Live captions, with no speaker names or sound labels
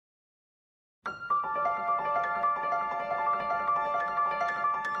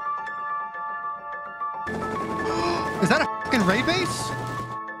Is that a fucking raid base?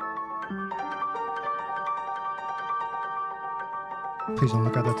 Please don't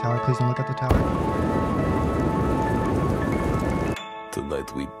look at the tower. Please don't look at the tower.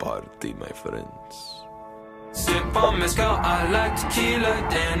 Tonight we party, my friends. Sip on mezcal, I like tequila.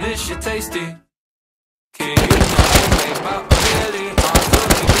 Damn, this shit tasty. Can you know about really?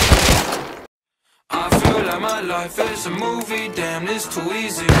 I feel like my life is a movie. Damn, this too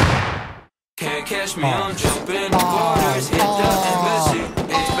easy. Can't catch me, I'm jumping the waters. Hit the embassy.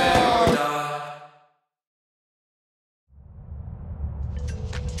 It's better die.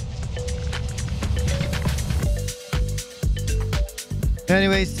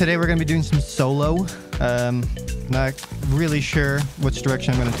 Anyways, today we're going to be doing some solo. Not really sure which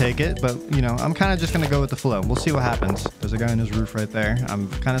direction I'm going to take it, but, you know, I'm kind of just going to go with the flow. We'll see what happens. There's a guy on his roof right there. I'm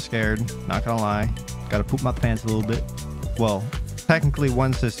kind of scared, not going to lie. Got to poop my pants a little bit. Well, technically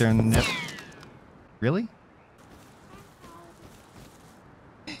one sister and... Yep. Really?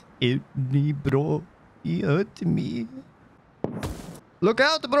 It me, bro. He hurt me. Look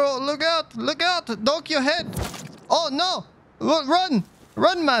out, bro. Look out. Look out. Duck your head. Oh, no. Run.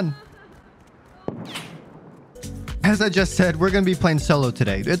 Run, man. As I just said, we're going to be playing solo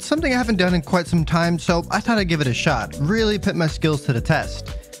today. It's something I haven't done in quite some time, so I thought I'd give it a shot. Really put my skills to the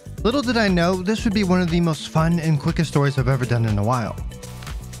test. Little did I know, this would be one of the most fun and quickest stories I've ever done in a while.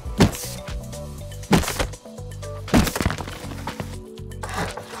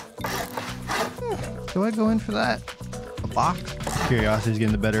 Do I go in for that? A box? Curiosity's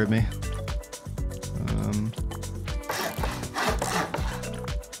getting the better of me.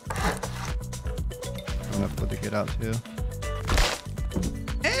 Enough what to get out to.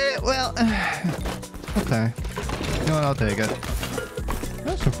 Well, okay. You know what? I'll take it.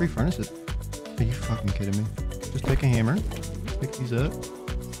 That's some free furnaces. Are you fucking kidding me? Just take a hammer, pick these up.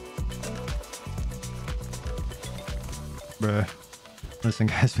 Bruh. Listen,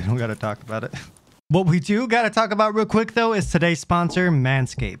 guys, we don't gotta talk about it. What we do gotta talk about real quick though is today's sponsor,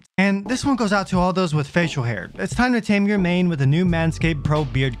 Manscaped. And this one goes out to all those with facial hair. It's time to tame your mane with a new Manscaped Pro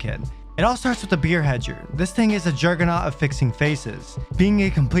Beard Kit. It all starts with the beard hedger. This thing is a juggernaut of fixing faces. Being a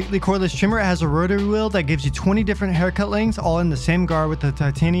completely cordless trimmer, it has a rotary wheel that gives you 20 different haircut lengths, all in the same guard with a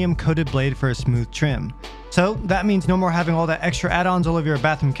titanium coated blade for a smooth trim. So that means no more having all that extra add-ons all over your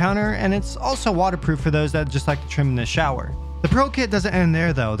bathroom counter, and it's also waterproof for those that just like to trim in the shower. The Pro Kit doesn't end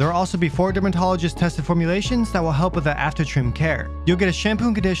there though. There will also be 4 dermatologist tested formulations that will help with the after trim care. You'll get a shampoo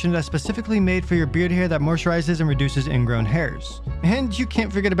and conditioner that's specifically made for your beard hair that moisturizes and reduces ingrown hairs. And you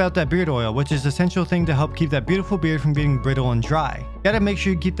can't forget about that beard oil, which is an essential thing to help keep that beautiful beard from getting brittle and dry. You gotta make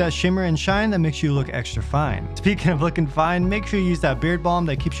sure you keep that shimmer and shine that makes you look extra fine. Speaking of looking fine, make sure you use that beard balm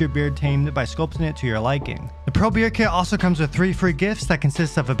that keeps your beard tamed by sculpting it to your liking. The Pro Beard Kit also comes with 3 free gifts that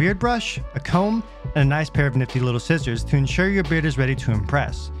consist of a beard brush, a comb, and a nice pair of nifty little scissors to ensure your beard is ready to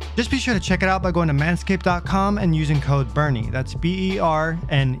impress. Just be sure to check it out by going to manscaped.com and using code BERNE, that's BERNE,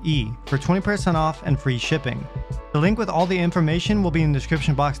 for 20% off and free shipping. The link with all the information will be in the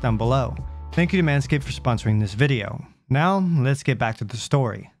description box down below. Thank you to Manscaped for sponsoring this video. Now, let's get back to the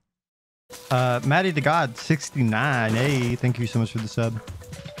story. Maddie the God 69, hey, thank you so much for the sub.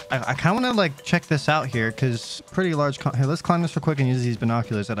 I kind of want to like check this out here because pretty large. Here, let's climb this real quick and use these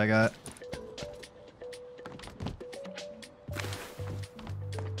binoculars that I got.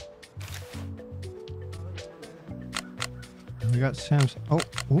 We got Sam's. Oh,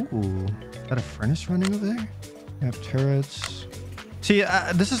 ooh, is that a furnace running over there? We have turrets. See,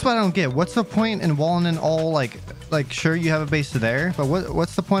 this is what I don't get. What's the point in walling in all like sure you have a base there, but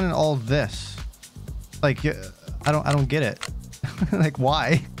what's the point in all this? Like, I don't get it. Like,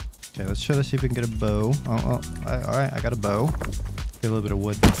 why? Okay, let's try to see if we can get a bow. All right, I got a bow. Get a little bit of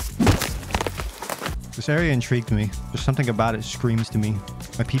wood. This area intrigued me. There's something about it screams to me.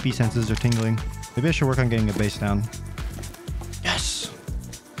 My PP senses are tingling. Maybe I should work on getting a base down. Yes!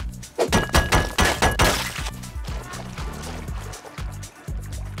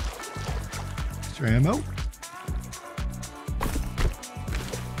 Extra ammo.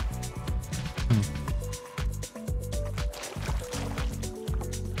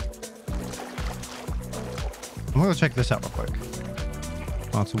 I'm gonna go check this out real quick.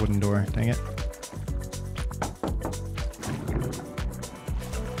 Oh, it's a wooden door. Dang it.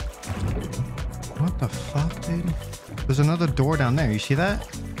 What the fuck, dude? There's another door down there. You see that?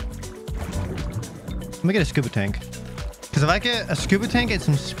 Let me get a scuba tank. Because if I get a scuba tank and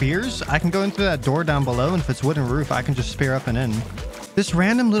some spears, I can go into that door down below, and if it's wooden roof, I can just spear up and in. This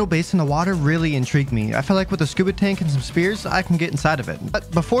random little base in the water really intrigued me. I feel like with a scuba tank and some spears, I can get inside of it. But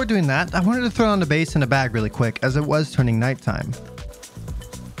before doing that, I wanted to throw on the base in a bag really quick, as it was turning nighttime.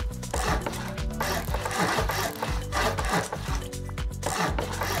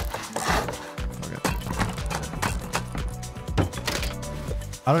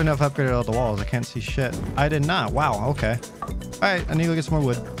 I don't know if I upgraded all the walls. I can't see shit. I did not. Wow. Okay. All right. I need to go get some more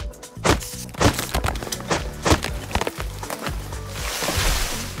wood.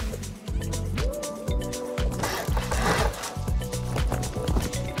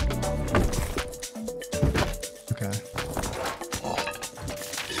 Okay.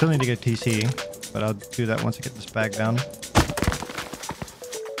 Still need to get TC, but I'll do that once I get this bag down.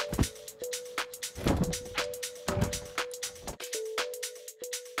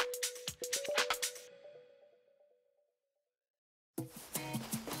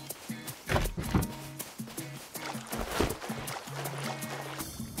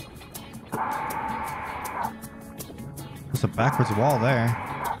 There's a backwards wall there.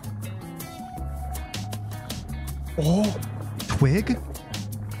 Oh, twig?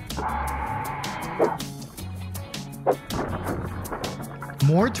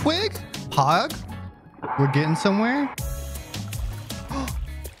 More twig? Hog? We're getting somewhere?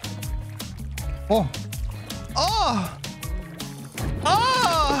 Oh. Oh!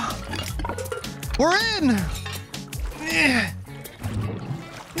 Oh! We're in! Yeah!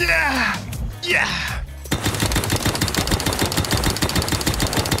 Yeah! Yeah!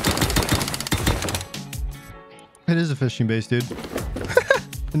 It is a fishing base, dude.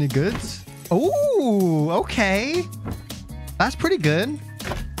 Any goods? Oh, okay. That's pretty good.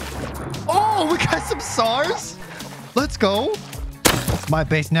 Oh, we got some SARS. Let's go. It's my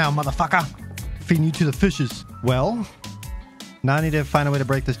base now, motherfucker. Feeding you to the fishes. Well, now I need to find a way to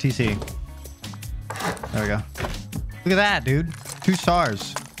break this TC. There we go. Look at that, dude. 2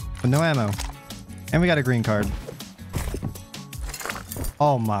 SARS with no ammo. And we got a green card.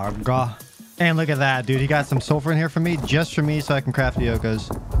 Oh my god. And look at that, dude. He got some sulfur in here for me, just for me, so I can craft the Yokas.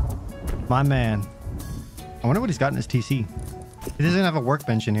 My man. I wonder what he's got in his TC. He doesn't have a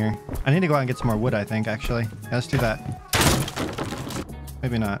workbench in here. I need to go out and get some more wood, I think, actually. Yeah, let's do that.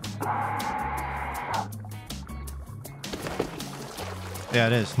 Maybe not. Yeah,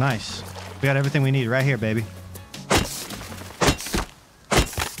 it is. Nice. We got everything we need right here, baby.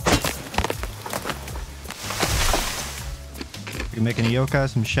 We can make an Yoka,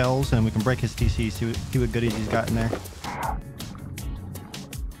 some shells, and we can break his TC, see what goodies he's got in there.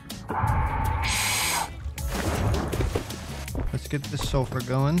 Let's get this sulfur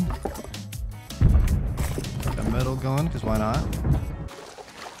going. Get the metal going, because why not?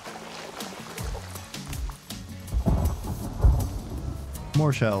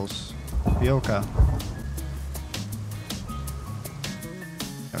 More shells. Yoka.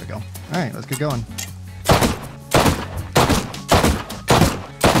 There we go. All right, let's get going.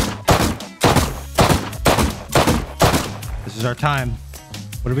 This is our time.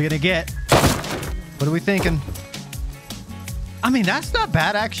 What are we gonna get? What are we thinking? I mean, that's not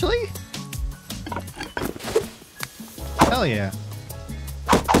bad, actually. Hell yeah.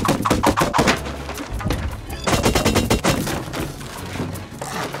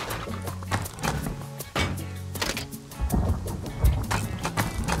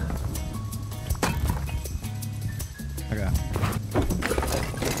 Okay.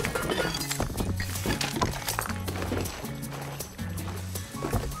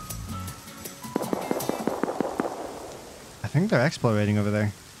 I think they're explorating over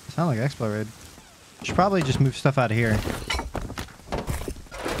there. They sound like explorate. Should probably just move stuff out of here.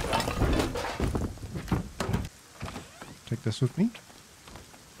 Take this with me.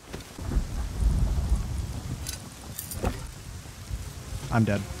 I'm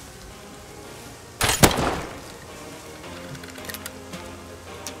dead.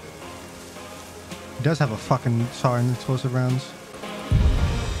 He does have a fucking SAR and explosive rounds.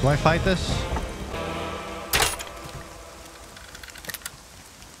 Do I fight this?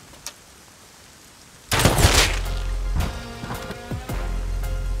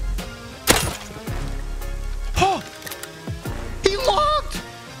 Oh! He locked!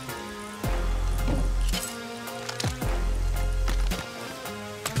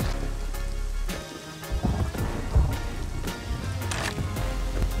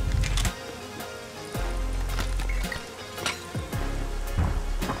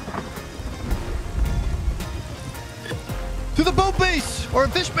 To the boat base or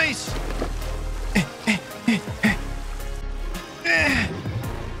fish base.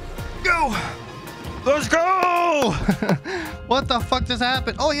 Go. Let's go. What the fuck just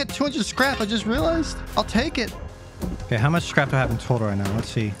happened? Oh, he had 200 scrap. I just realized. I'll take it. Okay, how much scrap do I have in total right now? Let's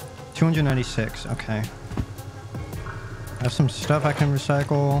see. 296. Okay. I have some stuff I can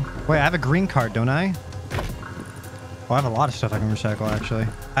recycle. Wait, I have a green card, don't I? Oh, I have a lot of stuff I can recycle, actually.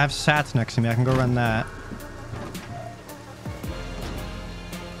 I have sats next to me. I can go run that.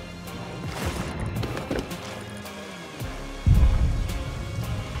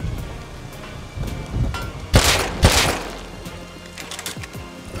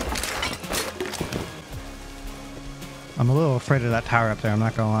 I'm a little afraid of that tower up there, I'm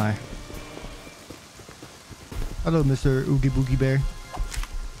not gonna lie. Hello, Mr. Oogie Boogie Bear.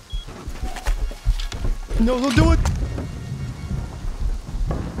 No, don't do it!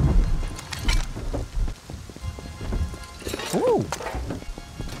 Ooh!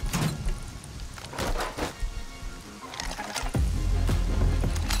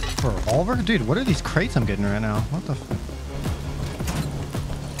 A revolver? Dude, what are these crates I'm getting right now? What the f...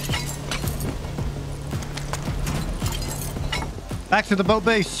 Back to the boat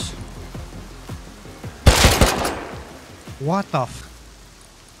base! What the f...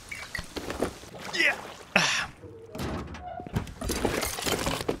 Yeah!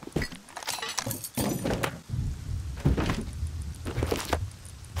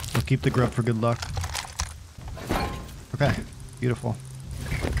 We'll keep the grub for good luck. Okay, beautiful.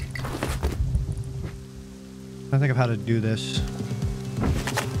 I think of how to do this.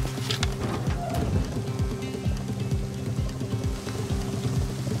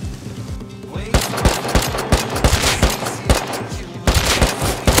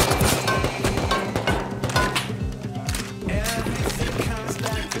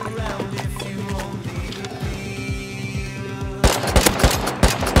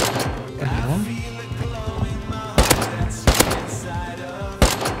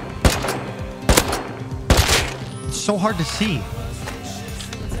 So hard to see.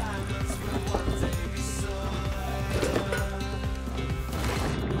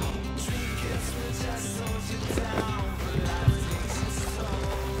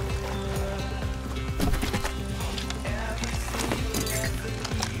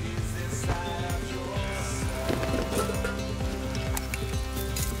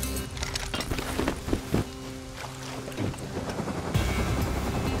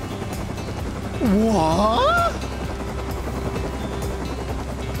 What?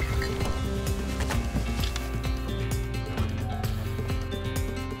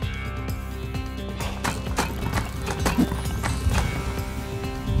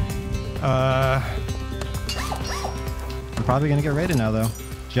 I'm probably gonna get raided now, though.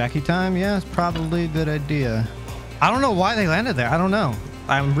 Jackie time? Yeah, it's probably a good idea. I don't know why they landed there. I don't know.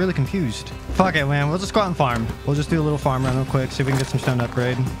 I'm really confused. Fuck it, man. We'll just go out and farm. We'll just do a little farm run real quick, see if we can get some stone to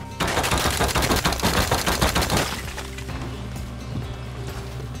upgrade.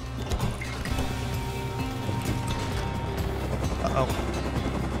 Uh-oh.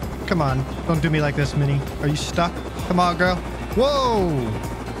 Come on. Don't do me like this, Minnie. Are you stuck? Come on, girl. Whoa!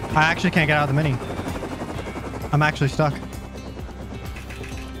 I actually can't get out of the Mini. I'm actually stuck.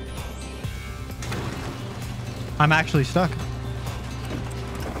 I'm actually stuck.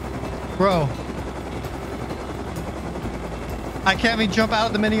 Bro. I can't even jump out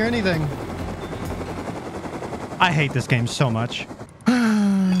of the Mini or anything. I hate this game so much.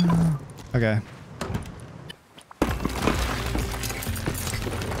 Okay.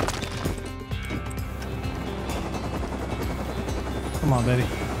 Come on, baby.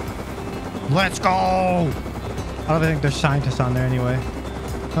 Let's go! I don't think there's scientists on there anyway.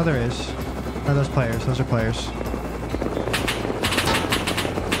 Oh, there is. Are those players? Those are players.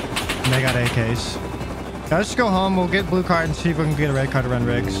 And they got AKs. Yeah, let's just go home. We'll get blue card and see if we can get a red card to run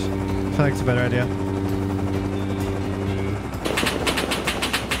rigs. I feel like it's a better idea.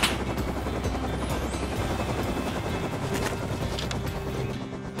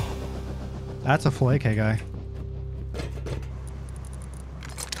 That's a full AK guy.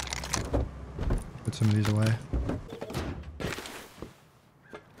 Put some of these away.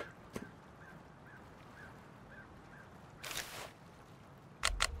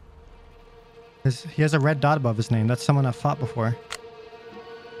 He has a red dot above his name. That's someone I've fought before.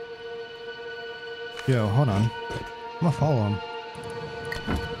 Yo, hold on. I'm gonna follow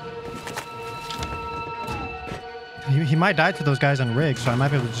him. He might die to those guys on rig, so I might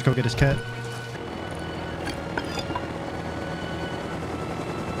be able to just go get his kit.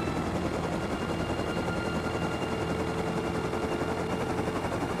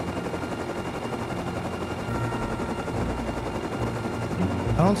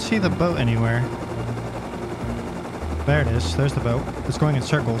 I don't see the boat anywhere. There it is. There's the boat. It's going in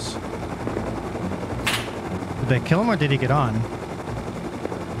circles. Did they kill him or did he get on?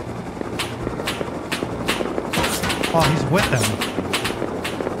 Oh, he's with them.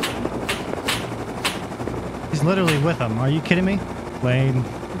 He's literally with them. Are you kidding me? Lame.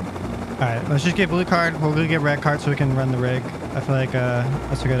 Alright, let's just get blue card. We'll go get red card so we can run the rig. I feel like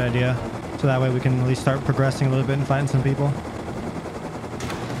that's a good idea. So that way we can at least start progressing a little bit and fighting some people.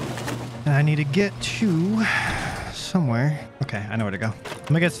 And I need to get to somewhere. Okay, I know where to go. I'm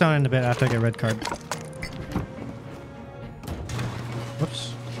gonna get stone in a bit after I get red card.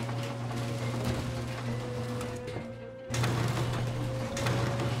 Whoops.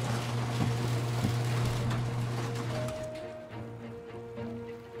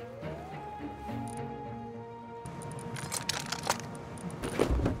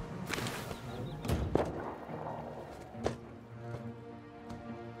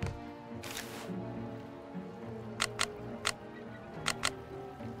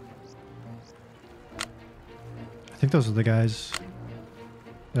 think those are the guys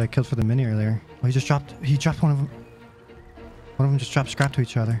that I killed for the mini earlier. Oh, he dropped one of them. One of them just dropped scrap to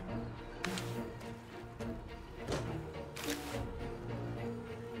each other.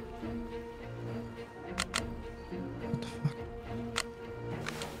 What the fuck?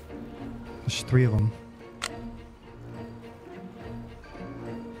 There's 3 of them.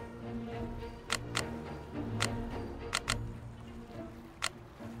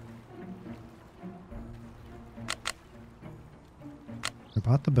 I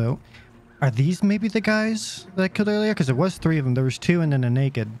bought the boat. Are these maybe the guys that I killed earlier? Because there was 3 of them. There was 2 and then a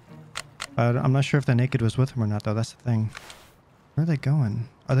naked. I'm not sure if the naked was with him or not, though. That's the thing. Where are they going?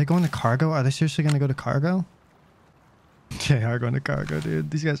 Are they going to cargo? Are they seriously going to go to cargo? They are going to cargo,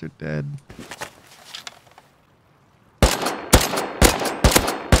 dude. These guys are dead.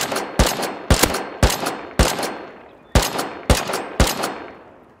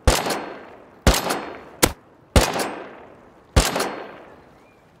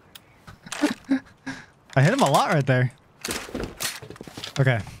 I hit him a lot right there.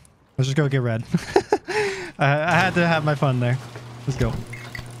 Okay. Let's just go get red. I had to have my fun there. Let's go.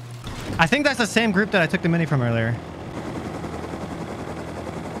 I think that's the same group that I took the mini from earlier.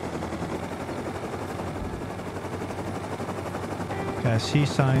 Okay, I see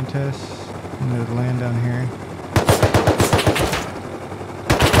scientists. I'm gonna land down here.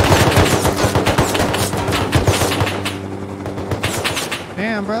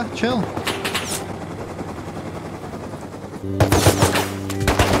 Damn, bruh. Chill.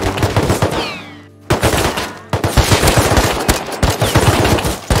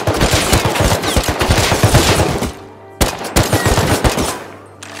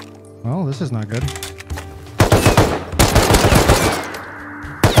 Well, this is not good.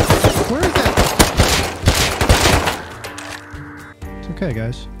 Where is it? It's okay,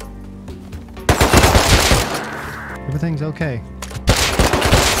 guys. Everything's okay.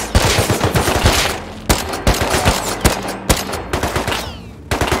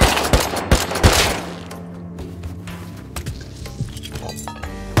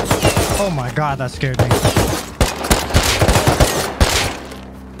 Oh my god, that scared me.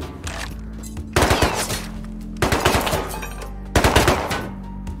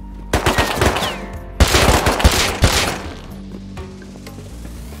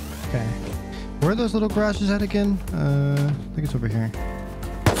 Okay. Where are those little garages at again? I think it's over here.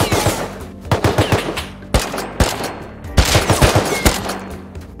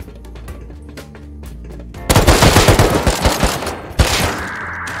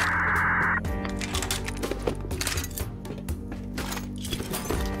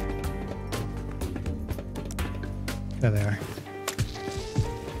 There they are.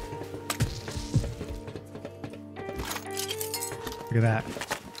 Look at that.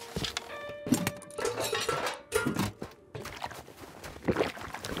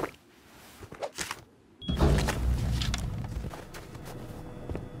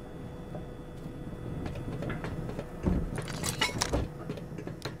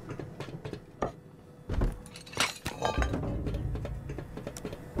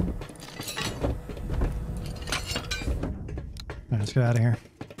 Let's get out of here.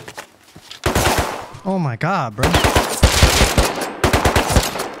 Oh my god, bro.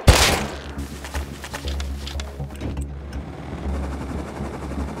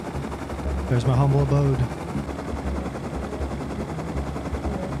 There's my humble abode.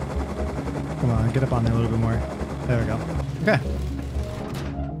 Come on, get up on there a little bit more. There we go. Okay.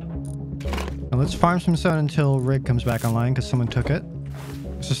 Now let's farm some stone until rig comes back online because someone took it.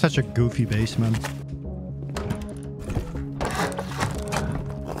 This is such a goofy base, man.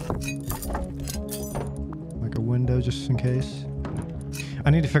 Window just in case.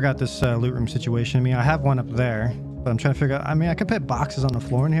 I need to figure out this loot room situation. I mean, I have one up there, but I'm trying to figure out. I mean, I could put boxes on the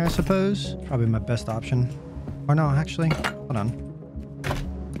floor in here, I suppose. Probably my best option. Or no, actually, hold on.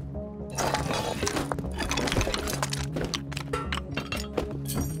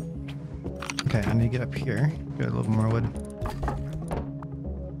 Okay, I need to get up here. Get a little more wood.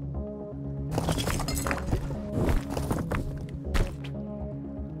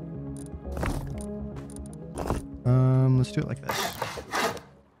 Let's do it like this.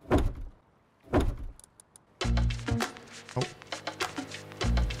 Oh.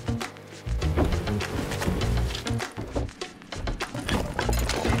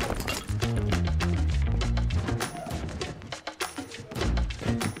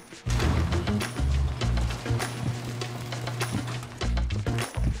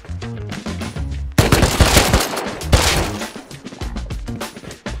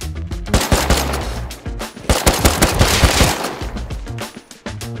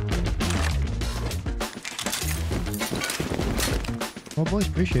 Well, boys,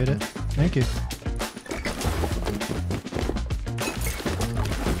 appreciate it. Thank you.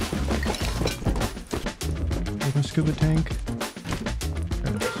 Open scuba tank.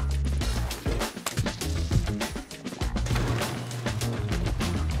 There it is.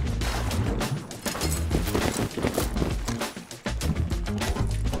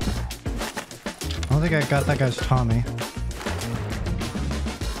 I don't think I got that guy's Tommy.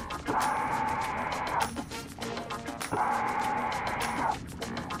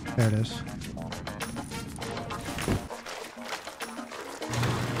 There it is.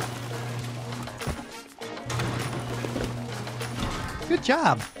 Good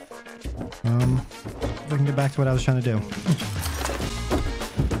job. We can get back to what I was trying to do.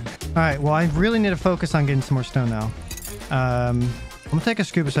 All right. Well, I really need to focus on getting some more stone now. I'm gonna take a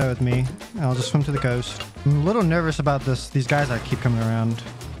scuba set with me, and I'll just swim to the coast. I'm a little nervous about this. These guys that keep coming around.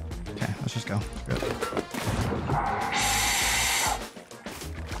 Okay, let's just go. Good.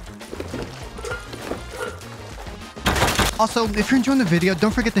 Also, if you're enjoying the video, don't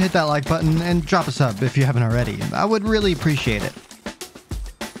forget to hit that like button and drop a sub if you haven't already. I would really appreciate it.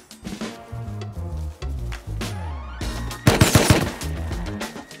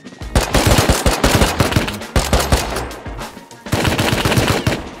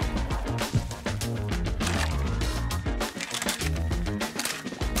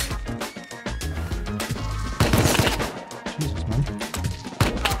 Jesus, man.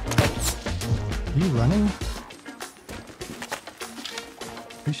 Are you running?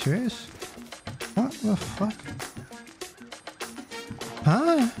 Are you serious? What the fuck?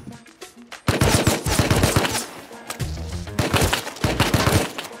 Huh?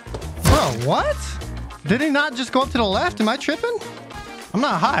 Bro, what? Did he not just go up to the left? Am I tripping? I'm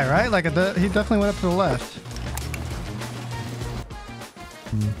not high, right? Like, he definitely went up to the left.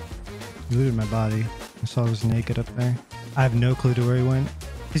 He looted my body. I saw he was naked up there. I have no clue to where he went.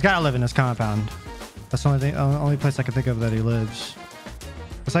 He's got to live in this compound. That's the only place I can think of that he lives.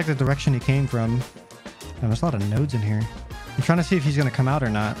 It's like the direction he came from. Man, there's a lot of nodes in here. I'm trying to see if he's gonna come out or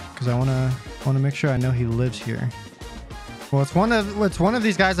not, because I wanna make sure I know he lives here. Well, it's one of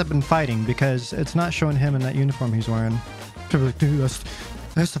these guys I've been fighting, because it's not showing him in that uniform he's wearing. People are like, dude,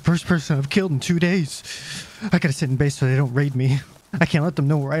 that's the first person I've killed in 2 days. I gotta sit in base so they don't raid me. I can't let them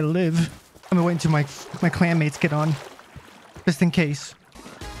know where I live. I'm gonna wait until my clanmates get on, just in case.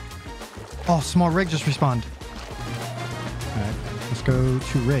 Oh, small rig just respawned. All right. Let's go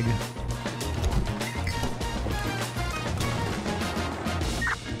to rig.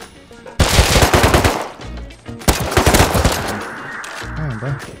 Damn,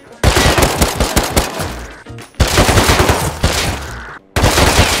 bro.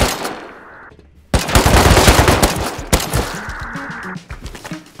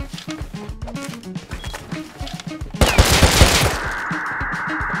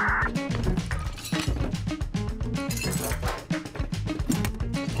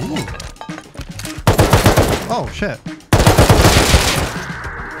 Oh, shit.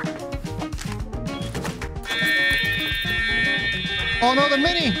 Oh, no, the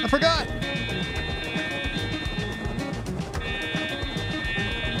mini! I forgot!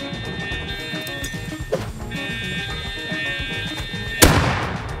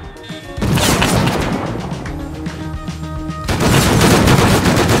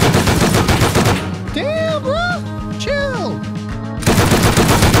 Damn, bro! Chill!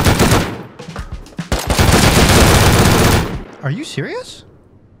 Are you serious?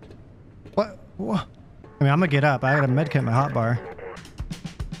 What? I mean, I'm gonna get up. I got a medkit in my hotbar.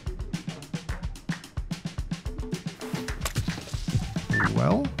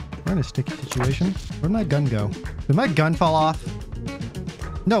 Well, we're in a sticky situation. Where'd my gun go? Did my gun fall off?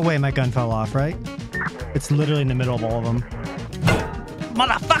 No way my gun fell off, right? It's literally in the middle of all of them.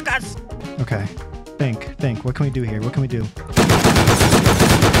 Motherfuckers! Okay. Think. What can we do here? What can we do?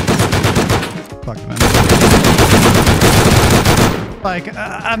 Fuck, man. Like,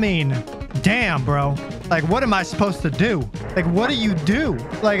 I mean, damn, bro. Like, what am I supposed to do? Like, what do you do?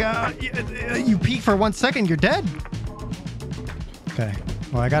 Like, you peek for 1 second, you're dead. Okay.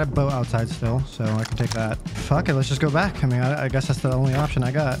 Well, I got a boat outside still, so I can take that. Fuck it, let's just go back. I mean, I guess that's the only option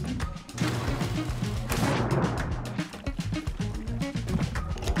I got.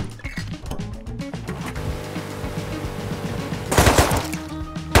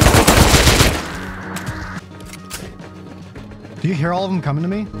 Do you hear all of them coming to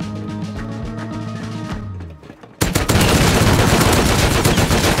me?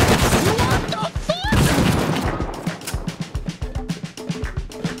 What the fuck?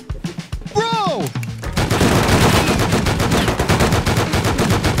 Bro!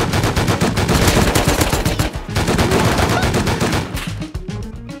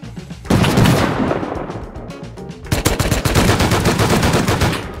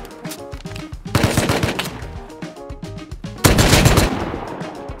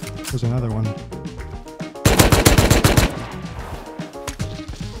 There's another one.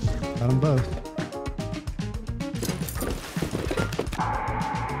 Got them both.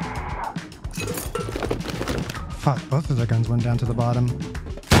 Fuck, both of their guns went down to the bottom.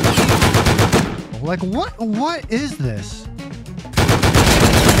 Like, what is this?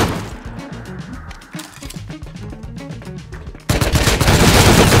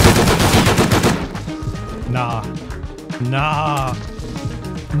 Nah. Nah.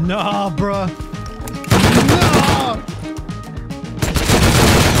 Nah, bruh. Nah!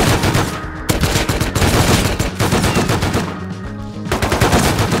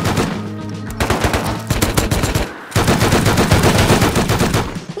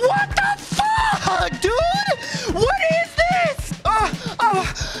 What the fuck, dude? What is this?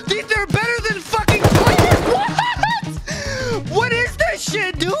 They're better than fucking players. What? What is this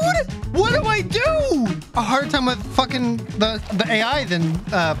shit, dude? What do I do? A hard time with fucking the AI than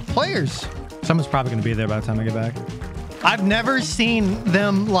players. Someone's probably gonna be there by the time I get back. I've never seen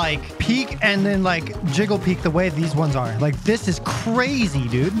them like peek and then like jiggle peek the way these ones are. Like, this is crazy,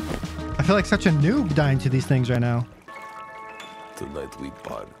 dude. I feel like such a noob dying to these things right now. Tonight we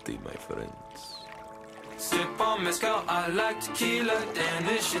party, my friends. Sip on mezcal, I like tequila. Damn,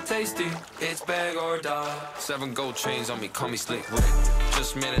 this shit tasty. It's bag or die. 7 gold chains on me, call me Slick Rick.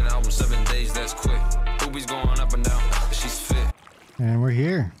 Just made an album, 7 days, that's quick. Boobies going up and down, she's fit. And we're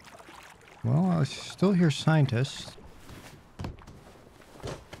here. Well, I still hear scientists.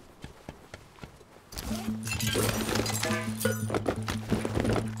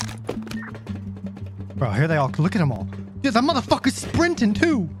 Bro, here they all. Look at them all. Dude, that motherfucker's sprinting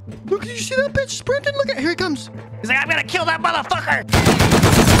too. Look, you see that bitch sprinting? Look at, here he comes. He's like, I'm gonna kill that motherfucker.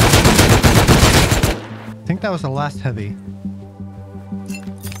 I think that was the last heavy.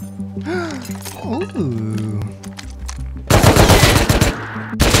 Ooh.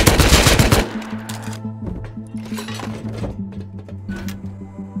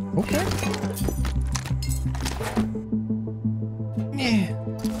 Okay. Yeah.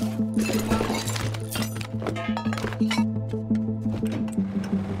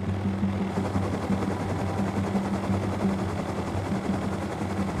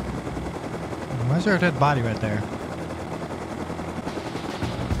 Why is there a dead body right there?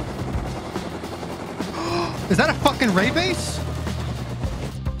 Is that a fucking raid base?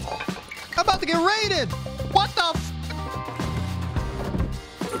 I'm about to get raided! What the f—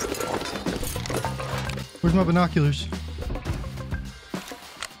 Where's my binoculars?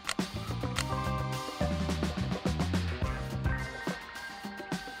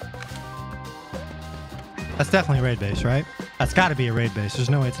 That's definitely a raid base, right? That's gotta be a raid base. There's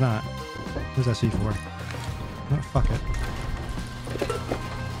no way it's not. Where's that C4? Oh, fuck it.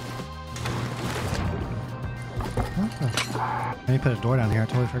 I need to put a door down here. I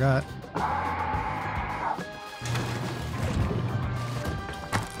totally forgot.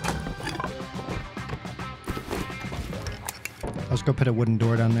 Let's go put a wooden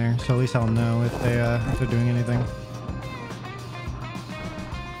door down there, so at least I'll know if they're doing anything.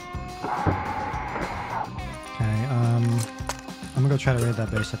 Okay, I'm gonna go try to raid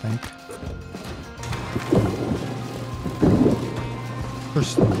that base, I think.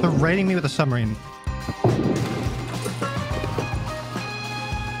 They're raiding me with a submarine.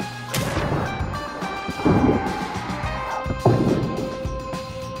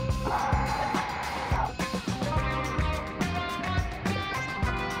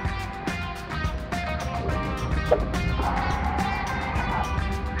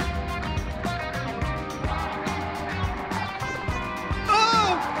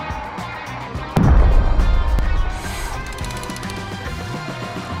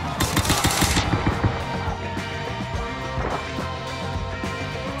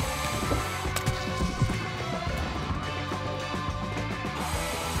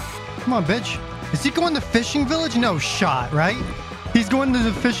 Come on, bitch. Is he going to fishing village? No shot, right? He's going to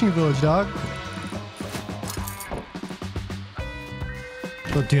the fishing village, dog.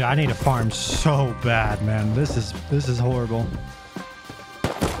 But dude, I need to farm so bad, man. This is horrible.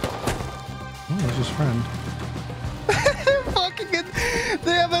 Oh, there's his friend. They're fucking good.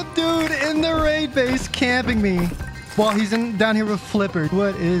 They have a dude in the raid base camping me while he's down here with Flipper.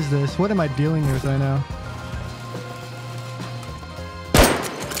 What is this? What am I dealing with right now?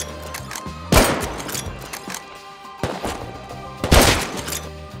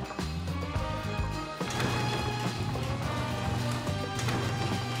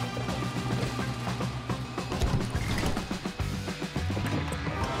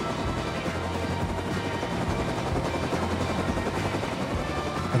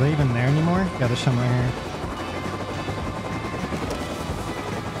 Are they even there anymore? Yeah, there's some right here.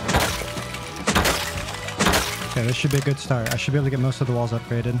 Okay, this should be a good start. I should be able to get most of the walls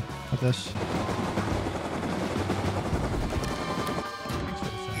upgraded with this.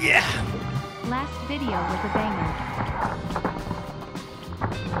 Yeah! Last video was a banger.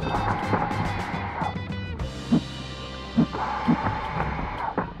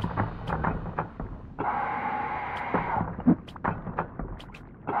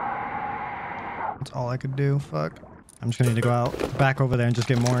 That's all I could do. Fuck. I'm just gonna need to go out back over there and just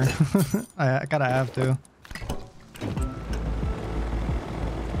get more. I gotta have to.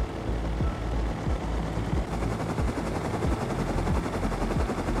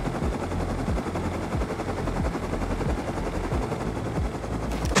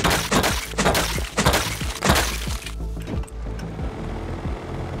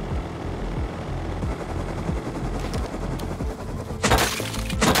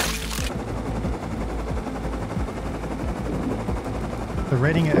 They're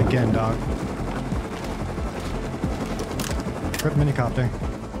raiding it again, dog. Rip minicopter.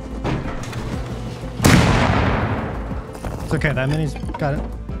 It's okay, that mini's got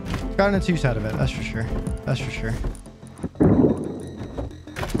it. Got its use out of it, that's for sure. That's for sure.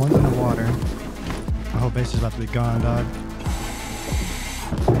 One's in the water. My whole base is about to be gone, dog.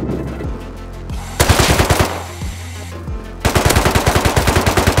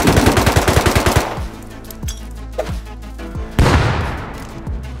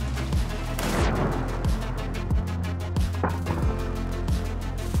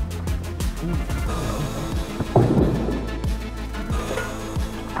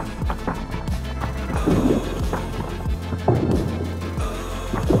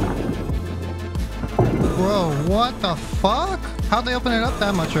 Bro, what the fuck? How'd they open it up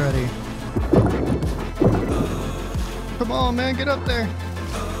that much already? Come on, man, get up there.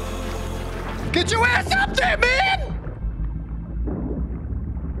 Get your ass up there, man!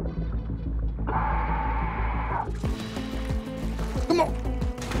 Come on.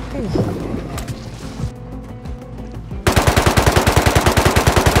 Ooh.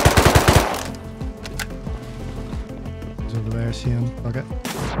 He's over there, I see him. Okay.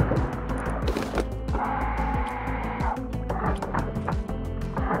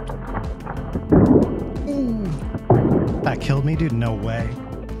 That killed me, dude? No way.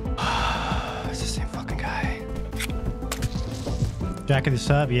 It's the same fucking guy. Jacket the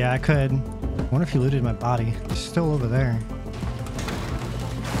sub? Yeah, I could. I wonder if he looted my body. He's still over there.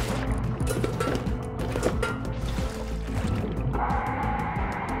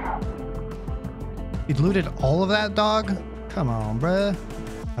 He looted all of that, dog? Come on, bruh.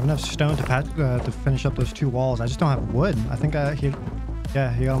 I have enough stone to finish up those 2 walls. I just don't have wood. I think he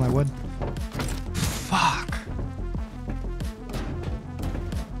got all my wood. Fuck.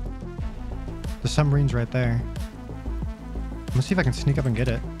 The submarine's right there. I'm gonna see if I can sneak up and get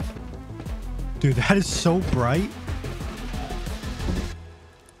it. Dude, that is so bright.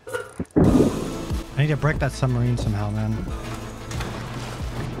 I need to break that submarine somehow, man.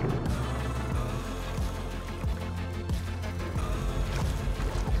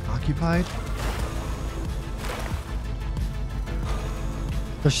 Occupied?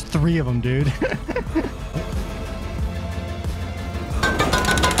 There's 3 of them, dude.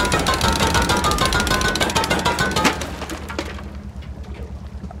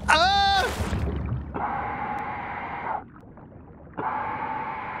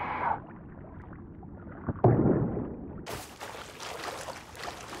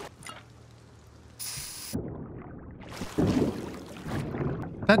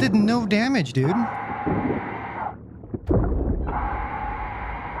 That did no damage, dude.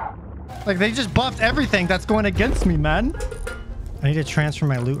 Like, they just buffed everything that's going against me, man. I need to transfer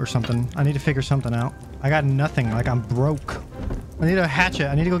my loot or something. I need to figure something out. I got nothing. Like, I'm broke. I need a hatchet.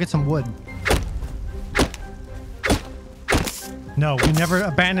 I need to go get some wood. No, we never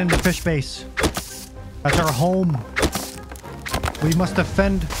abandoned the fish base. That's our home. We must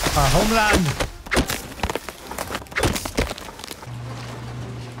defend our homeland.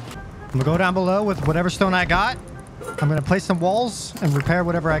 I'm gonna go down below with whatever stone I got. I'm gonna place some walls and repair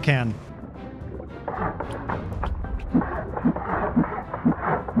whatever I can.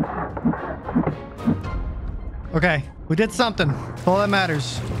 Okay, we did something. That's all that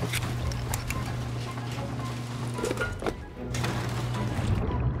matters.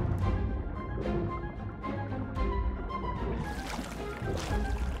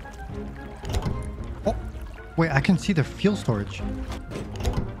 Oh, wait, I can see the fuel storage.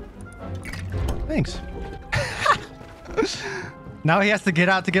 Thanks. Now he has to get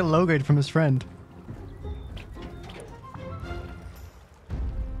out to get low grade from his friend.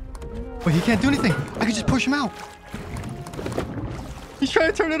 Wait, he can't do anything. I can just push him out. He's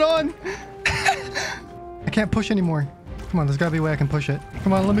trying to turn it on. I can't push anymore. Come on, there's gotta be a way I can push it.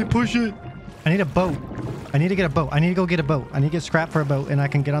 Come on, let me push it. I need a boat. I need to get a boat. I need to go get a boat. I need to get scrap for a boat, and I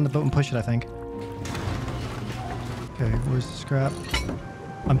can get on the boat and push it, I think. Okay, where's the scrap?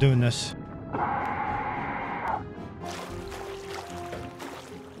 I'm doing this.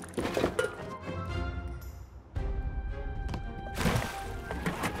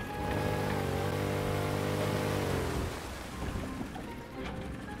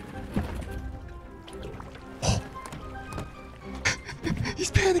 He's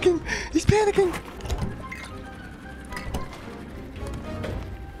panicking! He's panicking!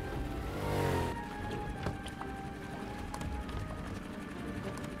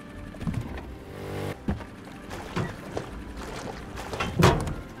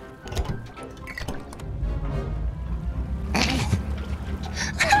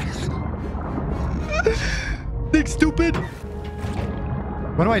 Think stupid!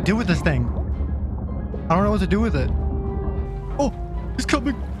 What do I do with this thing? I don't know what to do with it. Oh! He's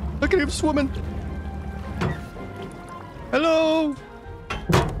coming! Look at him swimming! Hello!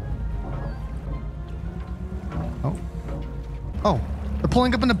 Oh. Oh! They're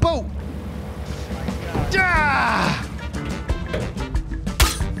pulling up in the boat! Yeah!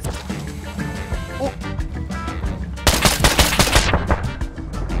 Oh!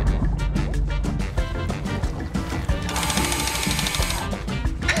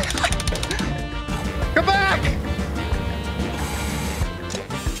 Come back!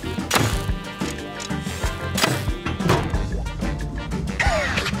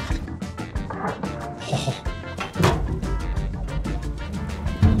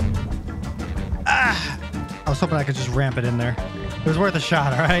 I was hoping I could just ramp it in there. It was worth a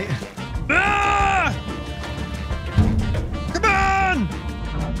shot, all right? Ah! Come on!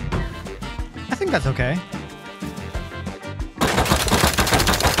 I think that's okay.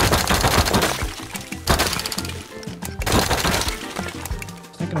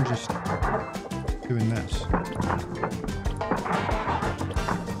 I think I'm just doing this.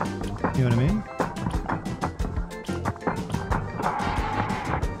 You know what I mean?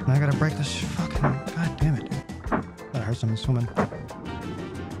 Now I gotta break this fucking... God damn it, dude. That hurts someone swimming.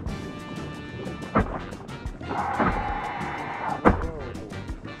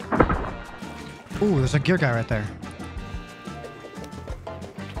 Ooh, there's a gear guy right there.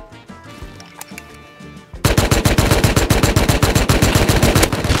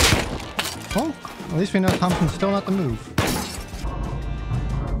 Oh, at least we know Thompson's still not the move.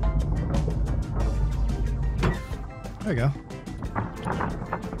 There you go.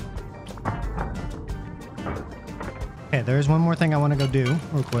 Okay, there's one more thing I want to go do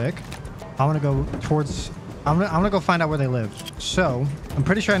real quick. I want to go towards... I'm gonna go find out where they live. So, I'm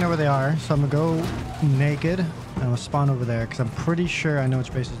pretty sure I know where they are. So I'm gonna go naked and I'm gonna spawn over there because I'm pretty sure I know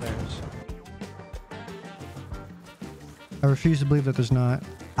which base is theirs. I refuse to believe that there's not.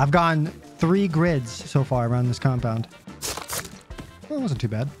 I've gotten 3 grids so far around this compound. Well, it wasn't too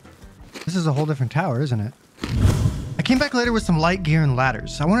bad. This is a whole different tower, isn't it? I came back later with some light gear and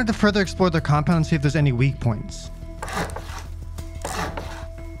ladders. I wanted to further explore their compound and see if there's any weak points.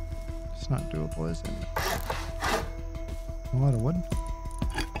 It's not doable, is it? A lot of wood.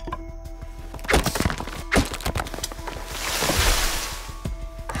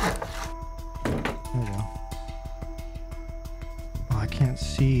 There we go. Oh, I can't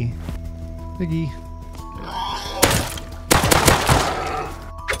see. Biggie.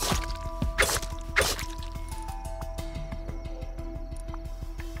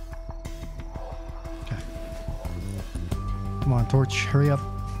 Okay. Come on, Torch, hurry up.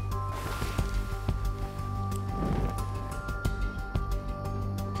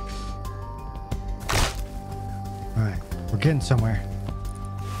 Alright, we're getting somewhere.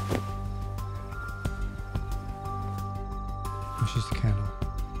 It's just a candle.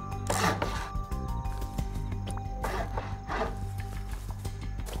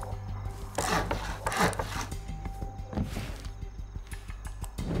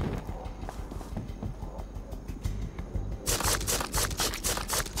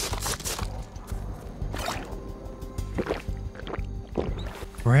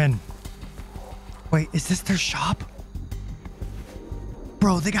 We're in. Wait, is this their shop?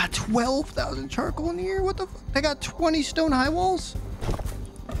 Bro, they got 12,000 charcoal in here? What the fuck? They got 20 stone high walls?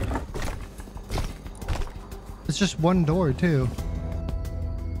 It's just one door, too.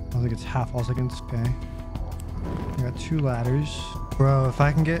 I think it's half all seconds. Okay. I got 2 ladders. Bro, if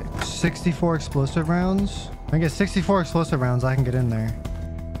I can get 64 explosive rounds, if I can get 64 explosive rounds, I can get in there.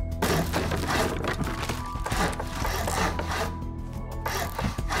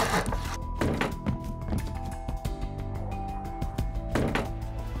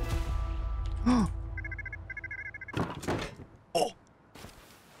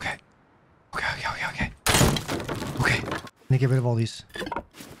 get rid of all these.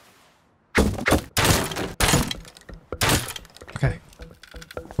 Okay.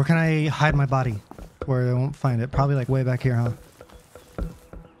 Where can I hide my body? Where I won't find it. Probably like way back here, huh?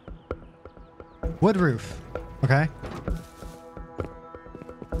 Wood roof. Okay.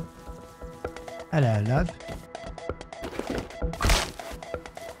 Hello, love.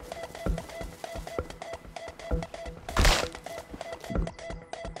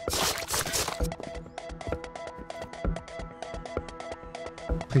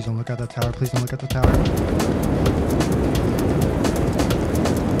 Please don't look at that tower. Please don't look at the tower.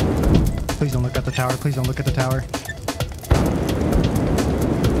 Please don't look at the tower. Please don't look at the tower.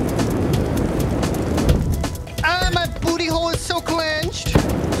 Ah, my booty hole is so clenched.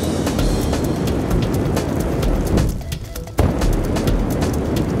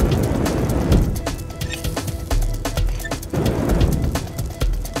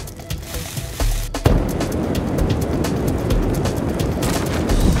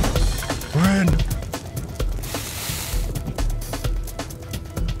 We're in.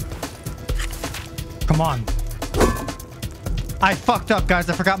 Come on. I fucked up, guys.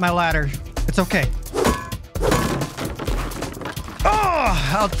 I forgot my ladder. It's okay.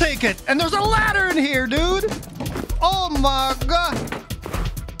 Oh, I'll take it. And there's a ladder in here, dude. Oh my god.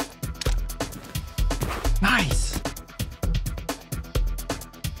 Nice.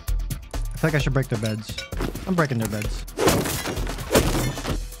 I feel like I should break their beds. I'm breaking their beds.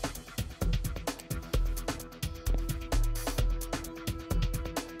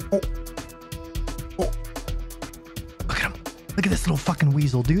 Oh. Oh. Look at him. Look at this little fucking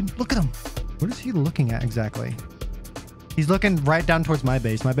weasel, dude. Look at him. What is he looking at exactly? He's looking right down towards my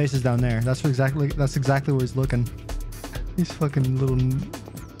base. My base is down there. That's exactly where he's looking. These fucking little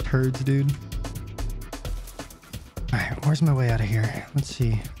turds, dude. All right, where's my way out of here? Let's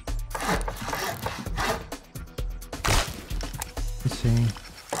see. Let's see.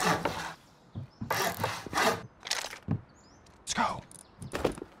 Let's go.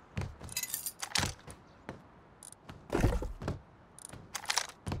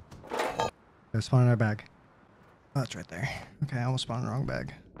 Let's spawn in our bag. Oh, that's right there. Okay, I almost spawned in the wrong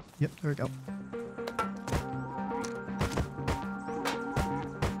bag. Yep, there we go.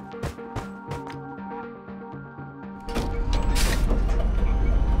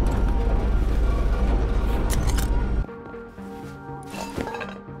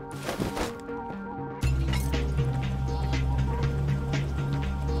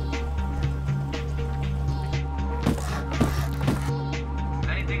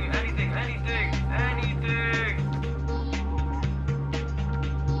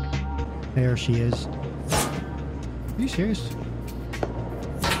 There she is. Are you serious?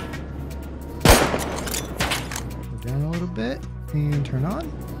 Go down a little bit and turn on.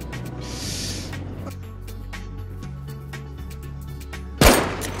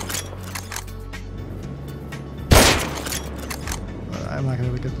 I'm not gonna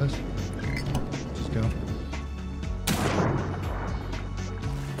be able to get this. Just go.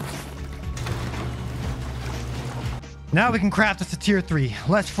 Now we can craft us a tier 3.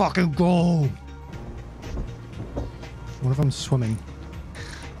 Let's fucking go. What if I'm swimming?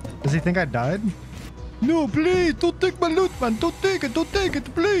 Does he think I died? No, please, don't take my loot, man. Don't take it,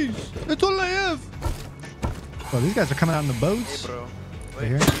 please. That's all I have. Oh, these guys are coming out in the boats. Hey, bro. Right Wait,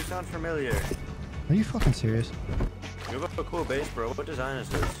 here? you sound familiar. Are you fucking serious? You have a cool base, bro. What design is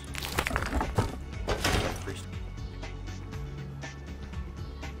this?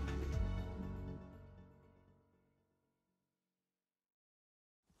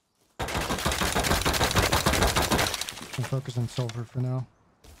 I'll focus on silver for now.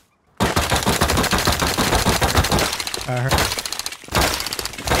 I heard.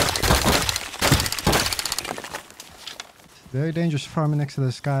 Very dangerous farming next to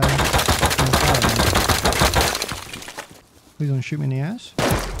this guy. Please don't shoot me in the ass.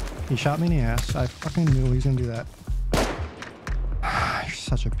 He shot me in the ass. I fucking knew he was gonna do that. You're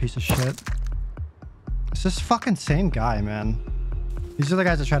such a piece of shit. It's this fucking same guy, man. These are the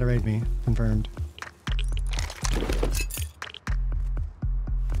guys that try to raid me. Confirmed.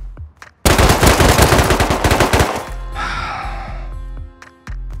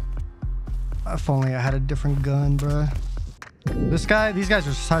 If only I had a different gun, bruh. These guys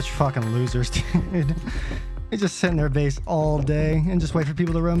are such fucking losers, dude. They just sit in their base all day and just wait for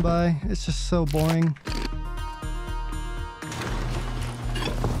people to run by. It's just so boring.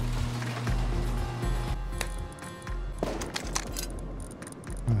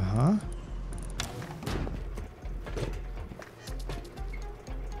 Uh-huh.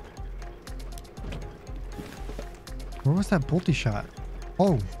 Where was that bolty shot?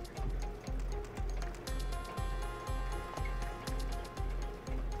 Oh.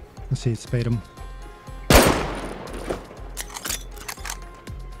 see it spade him.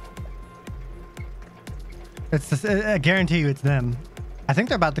 It's this, I guarantee you it's them. I think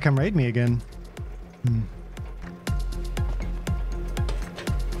they're about to come raid me again.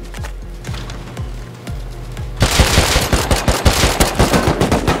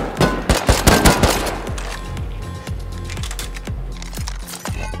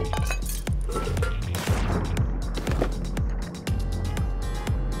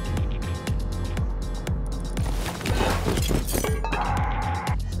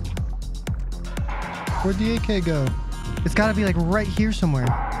 Where'd the AK go? It's gotta be like right here somewhere.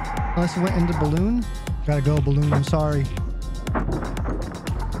 Unless it went into balloon. Gotta go balloon, I'm sorry.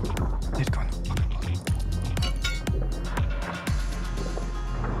 It's going to fucking balloon.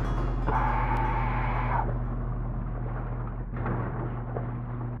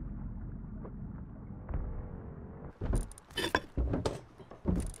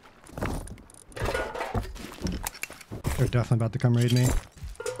 They're definitely about to come raid me.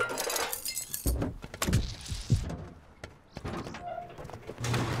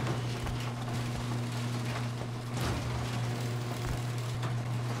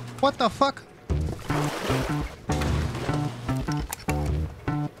 What the fuck?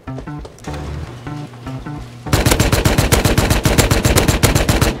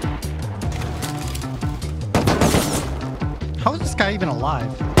 How is this guy even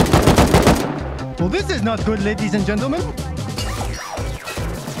alive? Well, this is not good, ladies and gentlemen.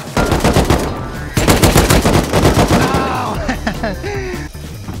 Ow!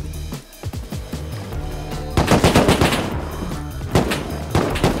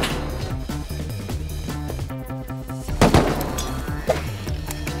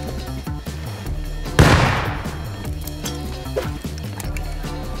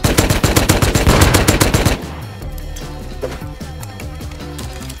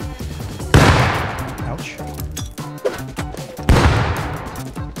 Ouch.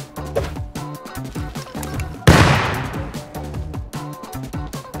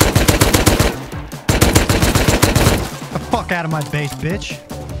 The fuck out of my base, bitch.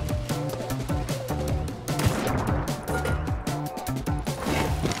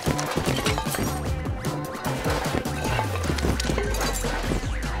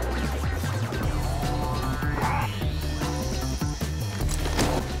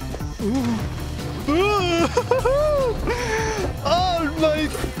 Oh my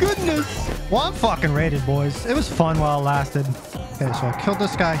goodness. Well, I'm fucking raided, boys. It was fun while it lasted. Okay, so I killed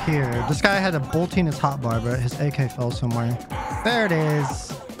this guy here. This guy had a bolt in his hotbar, but his AK fell somewhere. There it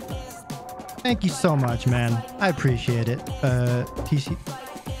is. Thank you so much, man. I appreciate it. TC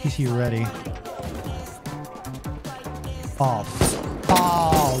ready. Off.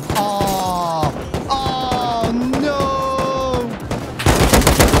 Oh, oh, oh, no.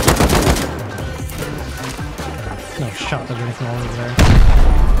 No shot of anything all over there.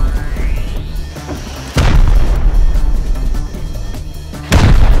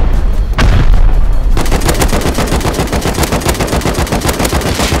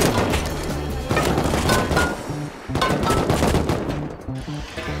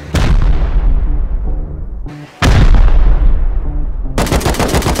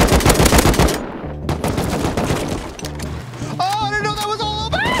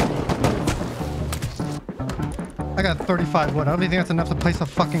 I got 35 wood. I don't even think that's enough to place a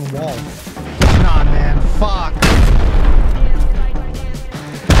fucking wall. Nah, man. Fuck.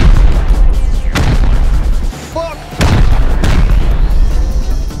 Fuck.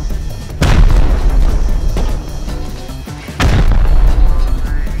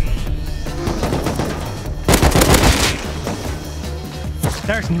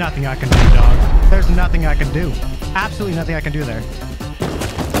 There's nothing I can do, dog. There's nothing I can do. Absolutely nothing I can do there.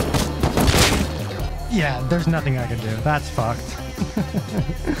 Yeah, there's nothing I can do. That's fucked.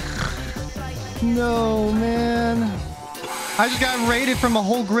 No, man. I just got raided from a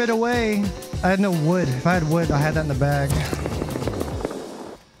whole grid away. I had no wood. If I had wood, I had that in the bag.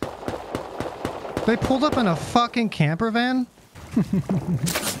 They pulled up in a fucking camper van?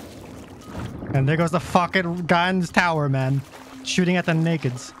 And there goes the fucking guy in this tower, man. Shooting at the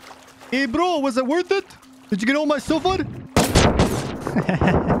nakeds. Hey, bro, was it worth it? Did you get all my silver?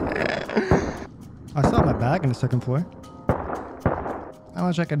 I still have my bag in the second floor. Not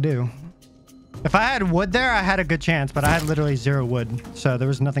much I could do. If I had wood there, I had a good chance, but I had literally 0 wood. So there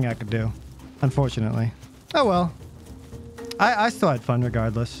was nothing I could do, unfortunately. Oh well. I still had fun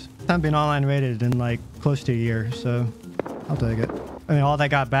regardless. I've been online rated in like close to a year, so I'll take it. I mean, all they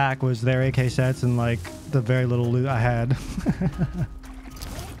got back was their AK sets and like the very little loot I had.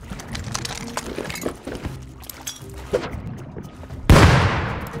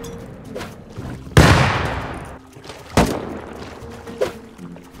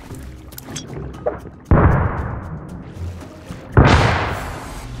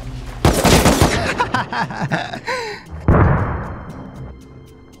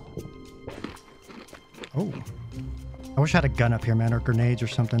 Oh. I wish I had a gun up here, man, or grenades or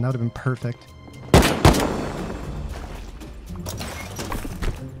something. That would have been perfect.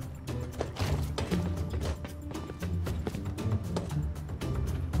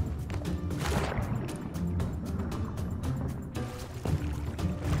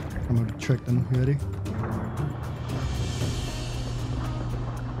 I'm gonna trick them. You ready?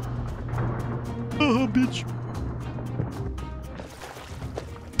 Oh, bitch.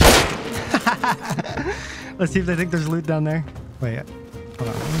 Let's see if they think there's loot down there. Wait, hold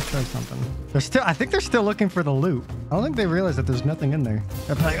on. Let me try something. I think they're still looking for the loot. I don't think they realize that there's nothing in there.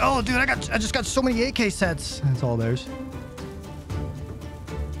 They're like, oh, dude, I just got so many AK sets. That's all theirs.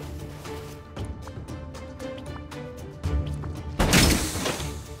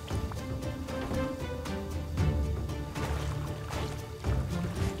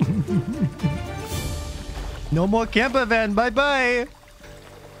 No more camper van. Bye-bye.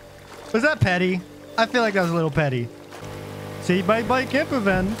 Was that petty? I feel like that was a little petty. Say bye-bye camper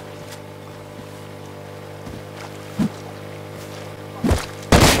van.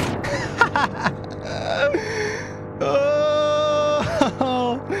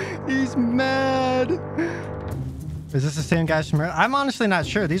 Oh, he's mad. Is this the same guys from earlier? I'm honestly not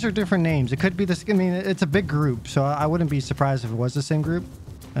sure. These are different names. It could be this. I mean, it's a big group, so I wouldn't be surprised if it was the same group.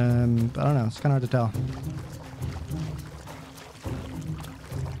 But I don't know. It's kind of hard to tell.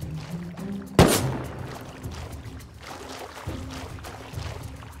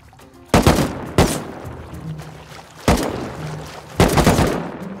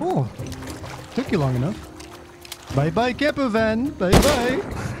 Oh, took you long enough. Bye-bye, camper van. Bye-bye.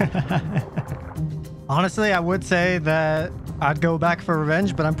 Honestly, I would say that I'd go back for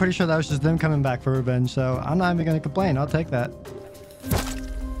revenge, but I'm pretty sure that was just them coming back for revenge, so I'm not even going to complain. I'll take that.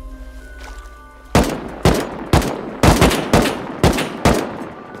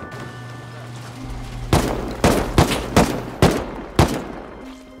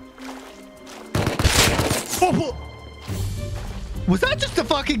 Oh, was that just a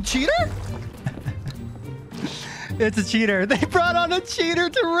fucking cheater? It's a cheater. They brought on a cheater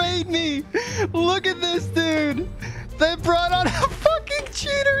to raid me. Look at this, dude. They brought on a fucking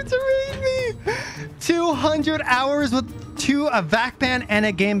cheater to raid me. 200 hours with a VAC ban and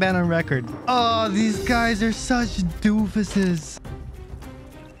a game ban on record. Oh, these guys are such doofuses.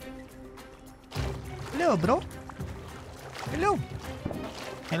 Hello, bro. Hello.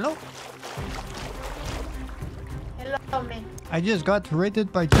 Hello. Hello, man. I just got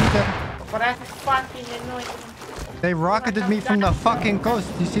raided by cheater. But that's fucking annoying. They rocketed me from the fucking coast.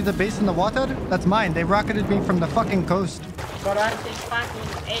 You see the base in the water? That's mine. They rocketed me from the fucking coast. But I think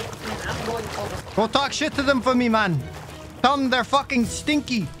fucking 18. I'm going for the... Go talk shit to them for me, man. Tell them they're fucking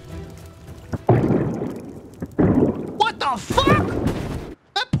stinky. What the fuck?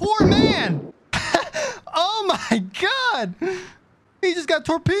 That poor man. Oh my god. He just got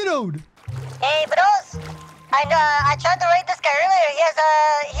torpedoed. Hey, bros. I tried to raid this guy earlier.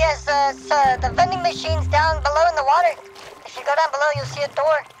 He has the vending machines down below in the water. If you go down below, you'll see a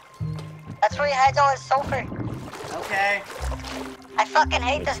door. That's where he hides all his sulfur. Okay. I fucking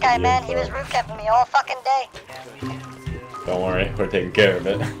hate this guy, man. He was root camping me all fucking day. Don't worry, we're taking care of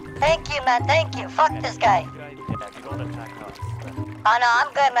it. Thank you, man. Thank you. Fuck this guy. Oh no, I'm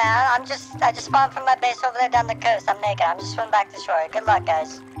good, man. I just spawned from my base over there down the coast. I'm naked. I'm just swimming back to shore. Good luck,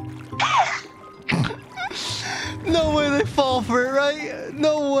 guys. No way they fall for it, right?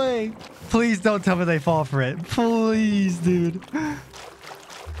 No way. Please don't tell me they fall for it. Please, dude.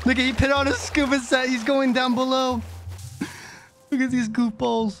 Look at he put on a scuba set. He's going down below. Look at these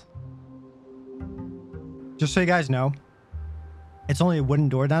goofballs. Just so you guys know, it's only a wooden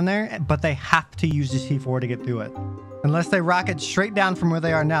door down there, but they have to use the C4 to get through it. Unless they rocket straight down from where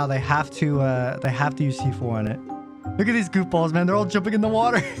they are now, they have to use C4 on it. Look at these goofballs, man. They're all jumping in the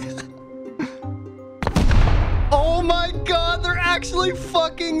water. Oh my god, they're actually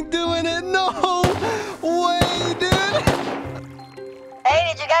fucking doing it. No way, dude.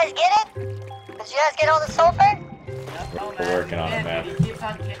 Hey, did you guys get it? Did you guys get all the sulfur? We're working on it, man.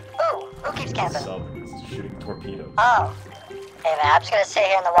 Who keeps camping? Sub is shooting torpedoes. Oh. Hey, man, I'm just gonna sit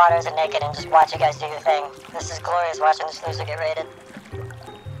here in the water as a naked and just watch you guys do your thing. This is glorious watching the snoozer get raided.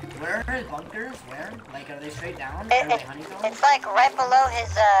 Where are his bunkers? Where? Like, are they straight down? Are they honeycomb? It's like right below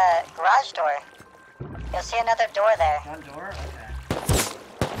his garage door. You'll see another door there. Front door? Okay.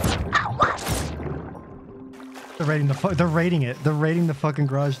 They're raiding they're raiding it. They're raiding the fucking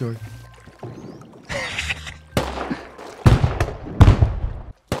garage door.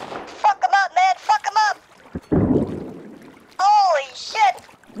 Fuck him up, man. Fuck him up. Holy shit.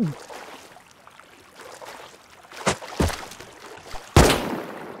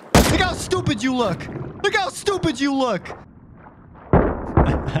 would you look?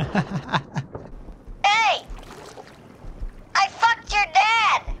 Hey! I fucked your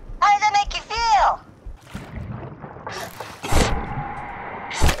dad! How does that make you feel?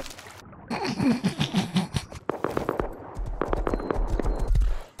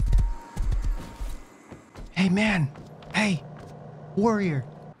 Hey, man. Hey, warrior.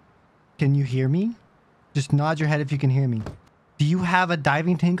 Can you hear me? Just nod your head if you can hear me. Do you have a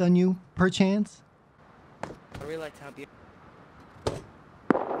diving tank on you, perchance? I realize how beautiful.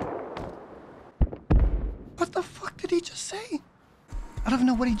 What the fuck did he just say? I don't even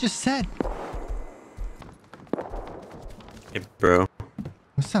know what he just said. Hey, bro.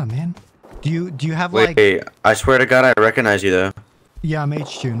 What's up, man? Do you have Wait, like... I swear to God, I recognize you though. Yeah, I'm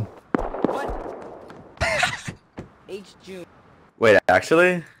H-June. H. June. Wait,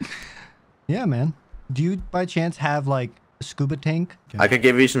 actually? Yeah, man. Do you by chance have like a scuba tank? I could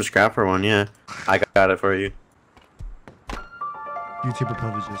give you some scrap for one, yeah. I got it for you. YouTuber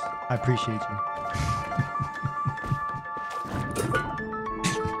privileges. I appreciate you.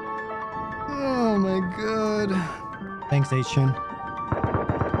 Oh my god. Thanks, H-June.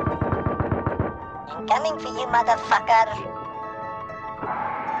 I'm coming for you, motherfucker.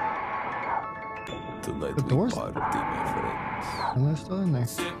 Tonight The we doors? party, my friends. And they're still in there.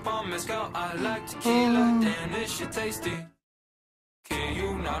 Sip on mezcal, I like tequila, damn this shit tasty. Can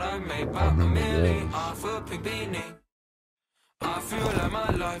you not I made about a million off a pink beanie? I feel like my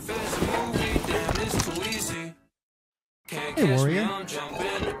life is a movie, damn it's too easy. Can't Hey, catch warrior. me, I'm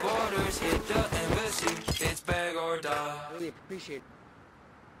jumping the borders, hit the embassy, it's bag or die. Really appreciate it.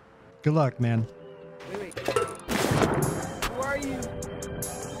 Good luck, man. Wait. Who are you?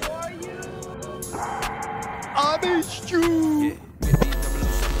 Who are you? I'm H-June.